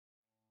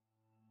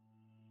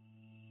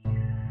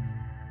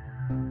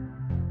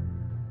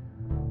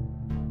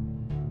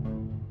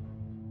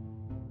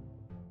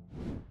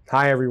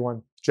Hi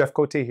everyone, Jeff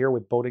Cote here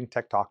with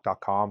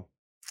boatingtechtalk.com.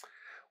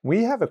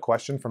 We have a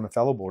question from a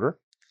fellow boater,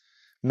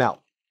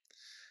 Mel.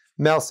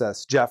 Mel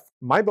says, Jeff,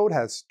 my boat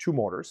has two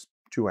motors,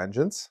 two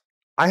engines.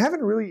 I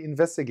haven't really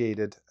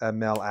investigated,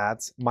 Mel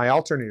adds, my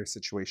alternator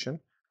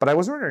situation, but I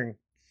was wondering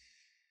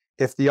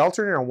if the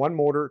alternator on one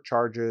motor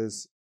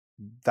charges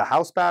the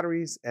house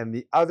batteries and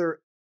the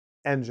other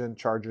engine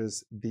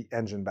charges the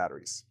engine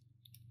batteries.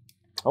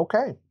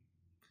 Okay.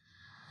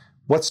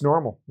 What's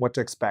normal? What to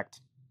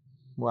expect?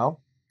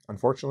 Well,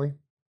 unfortunately,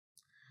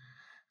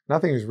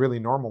 nothing is really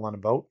normal on a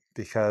boat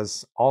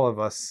because all of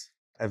us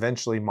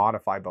eventually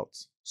modify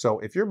boats. So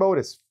if your boat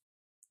is,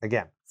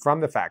 again,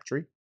 from the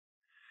factory,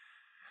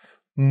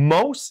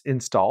 most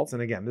installs,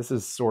 and again, this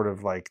is sort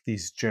of like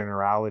these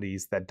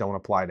generalities that don't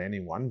apply to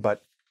anyone,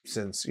 but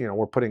since,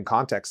 we're putting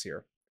context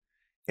here,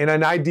 in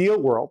an ideal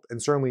world,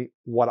 and certainly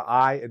what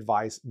I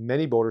advise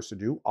many boaters to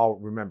do, I'll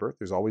remember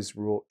there's always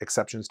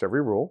exceptions to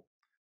every rule,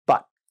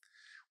 but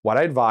what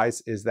I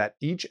advise is that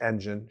each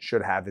engine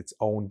should have its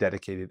own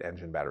dedicated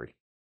engine battery.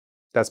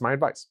 That's my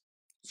advice.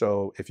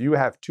 So if you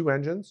have two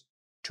engines,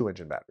 two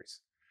engine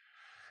batteries.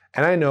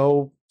 And I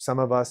know some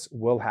of us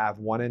will have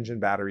one engine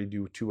battery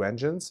do two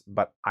engines,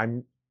 but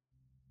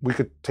we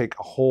could take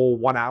a whole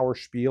 1 hour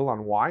spiel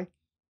on why.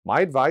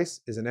 My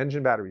advice is an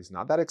engine battery is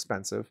not that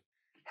expensive.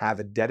 Have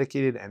a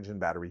dedicated engine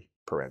battery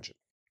per engine.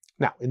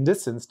 Now, in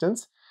this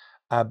instance,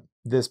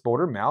 this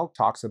boater, Mel,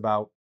 talks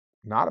about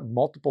not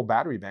multiple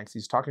battery banks.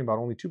 He's talking about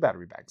only two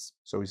battery banks.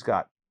 So he's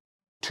got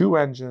two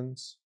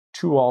engines,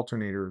 two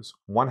alternators,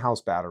 one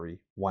house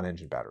battery, one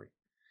engine battery.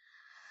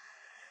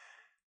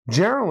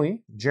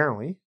 Generally,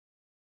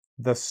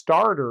 the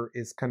starter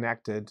is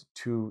connected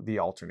to the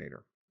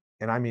alternator.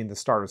 And I mean the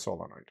starter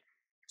solenoid.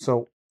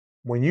 So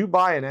when you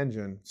buy an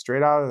engine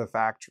straight out of the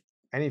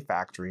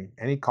factory,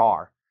 any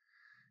car,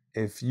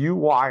 if you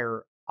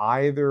wire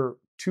either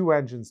two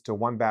engines to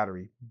one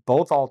battery,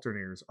 both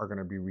alternators are going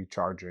to be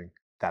recharging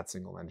that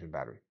single engine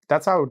battery.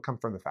 That's how it would come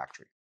from the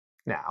factory.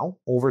 Now,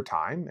 over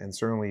time, and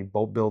certainly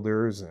boat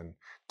builders and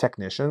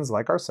technicians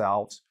like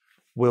ourselves,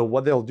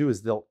 what they'll do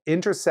is they'll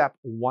intercept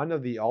one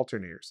of the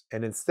alternators,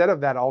 and instead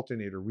of that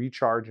alternator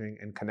recharging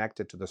and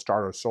connected to the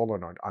starter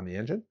solenoid on the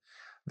engine,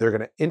 they're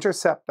going to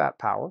intercept that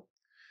power,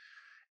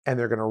 and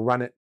they're going to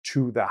run it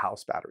to the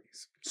house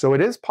batteries. So it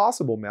is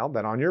possible, Mel,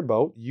 that on your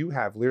boat, you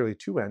have literally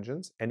two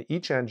engines, and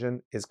each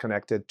engine is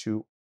connected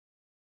to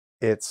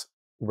its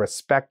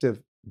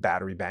respective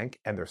battery bank,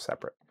 and they're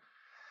separate.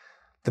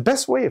 The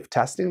best way of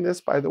testing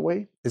this, by the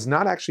way, is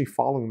not actually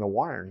following the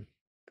wiring.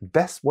 The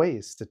best way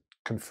is to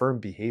confirm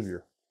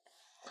behavior.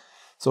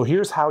 So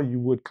here's how you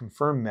would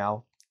confirm,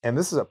 Mel, and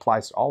this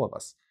applies to all of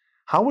us.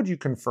 How would you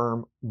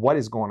confirm what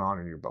is going on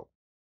in your boat?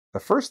 The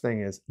first thing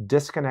is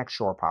disconnect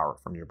shore power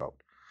from your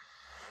boat.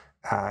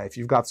 If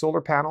you've got solar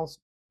panels,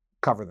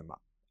 cover them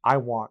up. I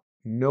want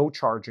no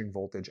charging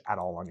voltage at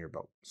all on your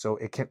boat. So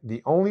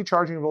the only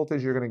charging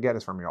voltage you're going to get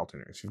is from your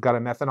alternators. If you've got a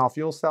methanol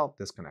fuel cell,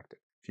 disconnect it.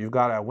 If you've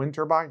got a wind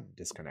turbine,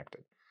 disconnect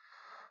it.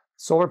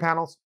 Solar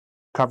panels,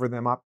 cover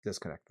them up,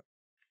 disconnect them.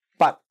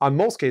 But on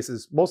most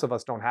cases, most of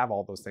us don't have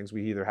all those things.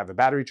 We either have a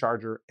battery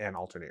charger and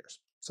alternators.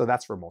 So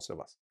that's for most of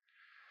us.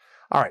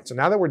 All right, so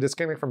now that we're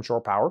disconnecting from shore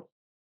power,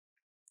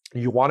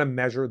 you want to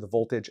measure the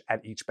voltage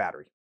at each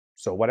battery.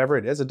 So whatever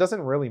it is, it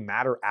doesn't really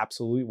matter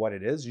absolutely what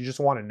it is. You just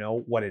want to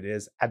know what it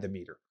is at the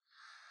meter.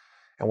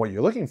 And what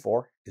you're looking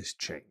for is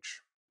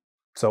change.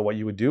 So what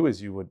you would do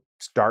is you would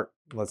start,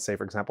 let's say,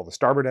 for example, the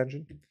starboard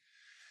engine.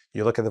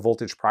 You look at the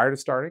voltage prior to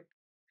starting.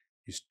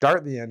 You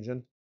start the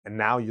engine, and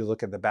now you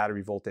look at the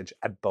battery voltage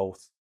at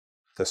both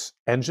the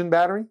engine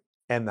battery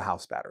and the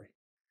house battery.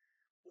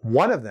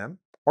 One of them,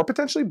 or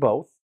potentially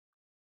both,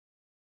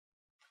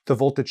 the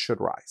voltage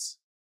should rise.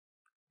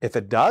 If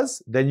it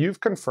does, then you've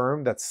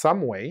confirmed that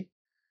some way,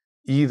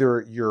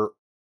 either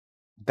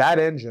that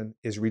engine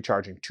is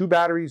recharging two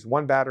batteries,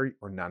 one battery,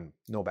 or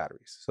no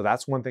batteries. So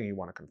that's one thing you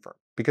want to confirm.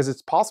 Because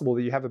it's possible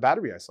that you have a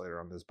battery isolator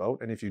on this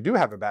boat, and if you do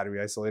have a battery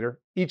isolator,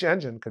 each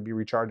engine could be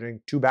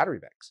recharging two battery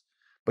banks.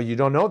 But you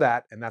don't know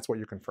that, and that's what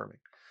you're confirming.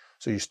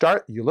 So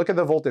you look at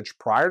the voltage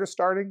prior to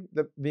starting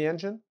the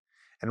engine,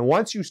 and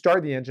once you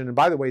start the engine, and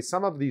by the way,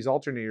 some of these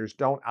alternators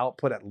don't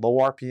output at low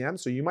RPM,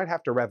 so you might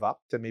have to rev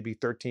up to maybe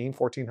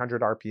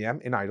 1400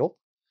 RPM in idle,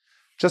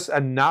 just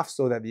enough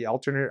so that the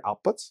alternator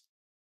outputs,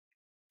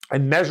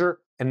 and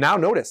measure, and now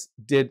notice,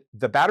 did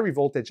the battery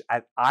voltage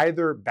at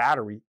either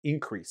battery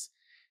increase?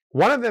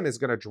 One of them is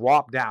going to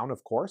drop down,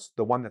 of course,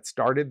 the one that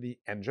started the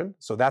engine.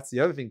 So that's the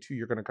other thing too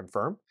you're going to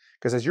confirm,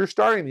 because as you're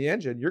starting the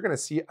engine, you're going to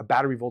see a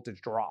battery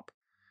voltage drop.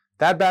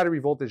 That battery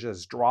voltage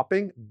is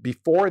dropping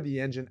before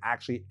the engine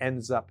actually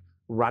ends up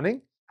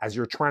running as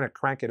you're trying to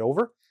crank it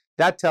over.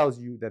 That tells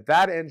you that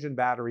that engine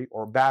battery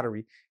or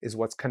battery is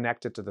what's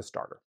connected to the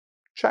starter.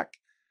 Check.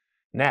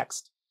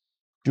 Next,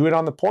 do it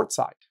on the port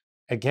side.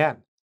 Again,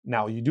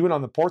 now you do it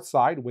on the port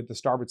side with the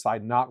starboard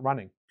side not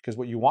running, because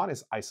what you want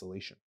is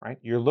isolation, right?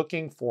 You're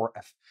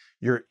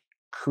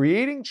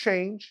creating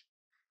change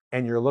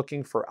and you're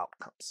looking for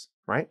outcomes,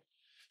 right?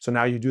 So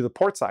now you do the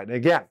port side. And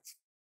again,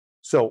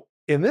 so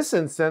In this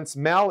instance,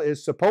 Mel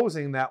is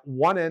supposing that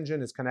one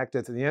engine is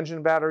connected to the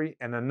engine battery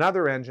and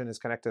another engine is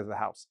connected to the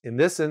house. In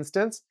this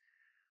instance,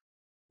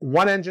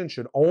 one engine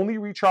should only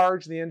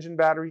recharge the engine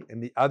battery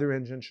and the other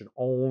engine should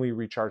only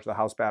recharge the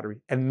house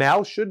battery. And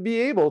Mel should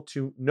be able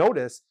to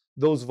notice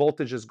those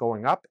voltages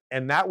going up,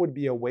 and that would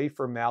be a way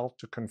for Mel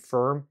to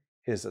confirm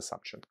his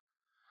assumption.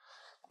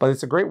 But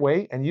it's a great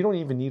way, and you don't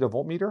even need a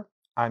voltmeter.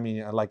 I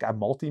mean, like a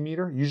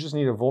multimeter. You just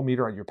need a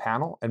voltmeter on your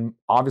panel, and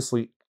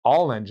obviously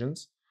all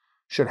engines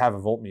should have a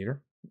voltmeter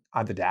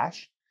on the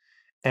dash.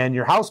 And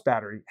your house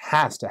battery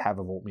has to have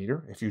a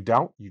voltmeter. If you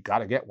don't, you got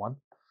to get one.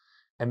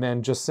 And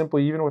then just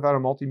simply, even without a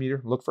multimeter,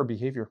 look for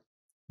behavior.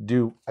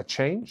 Do a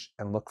change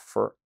and look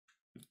for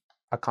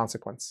a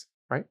consequence,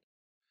 right?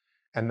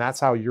 And that's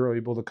how you're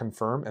able to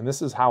confirm. And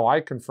this is how I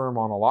confirm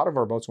on a lot of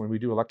our boats when we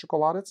do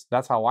electrical audits.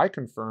 That's how I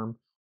confirm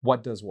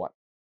what does what.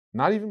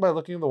 Not even by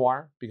looking at the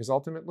wire, because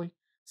ultimately,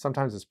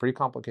 sometimes it's pretty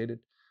complicated.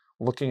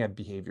 Looking at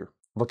behavior,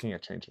 looking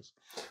at changes.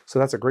 So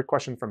that's a great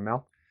question from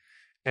Mel.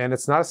 And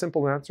it's not a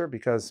simple answer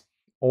because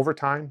over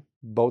time,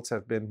 boats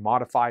have been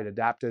modified,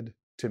 adapted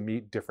to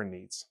meet different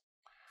needs.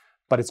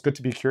 But it's good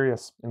to be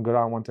curious and good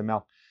on one to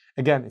Mel.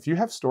 Again, if you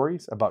have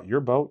stories about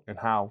your boat and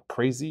how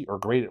crazy or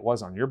great it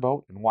was on your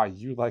boat and why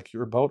you like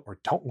your boat or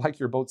don't like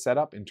your boat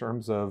setup in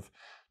terms of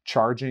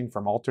charging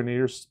from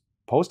alternators,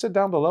 post it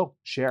down below,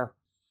 share.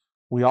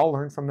 We all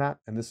learn from that,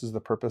 and this is the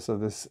purpose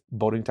of this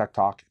Boating Tech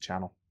Talk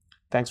channel.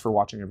 Thanks for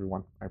watching,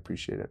 everyone. I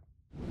appreciate it.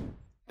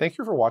 Thank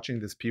you for watching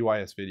this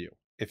PYS video.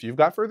 If you've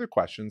got further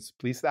questions,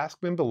 please ask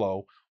them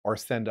below or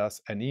send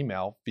us an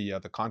email via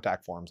the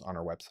contact forms on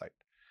our website.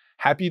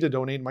 Happy to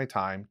donate my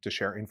time to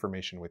share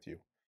information with you.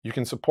 You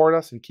can support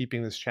us in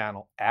keeping this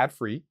channel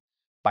ad-free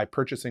by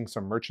purchasing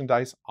some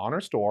merchandise on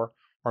our store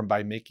or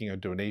by making a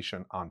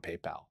donation on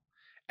PayPal.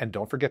 And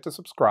don't forget to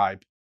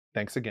subscribe.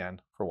 Thanks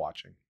again for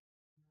watching.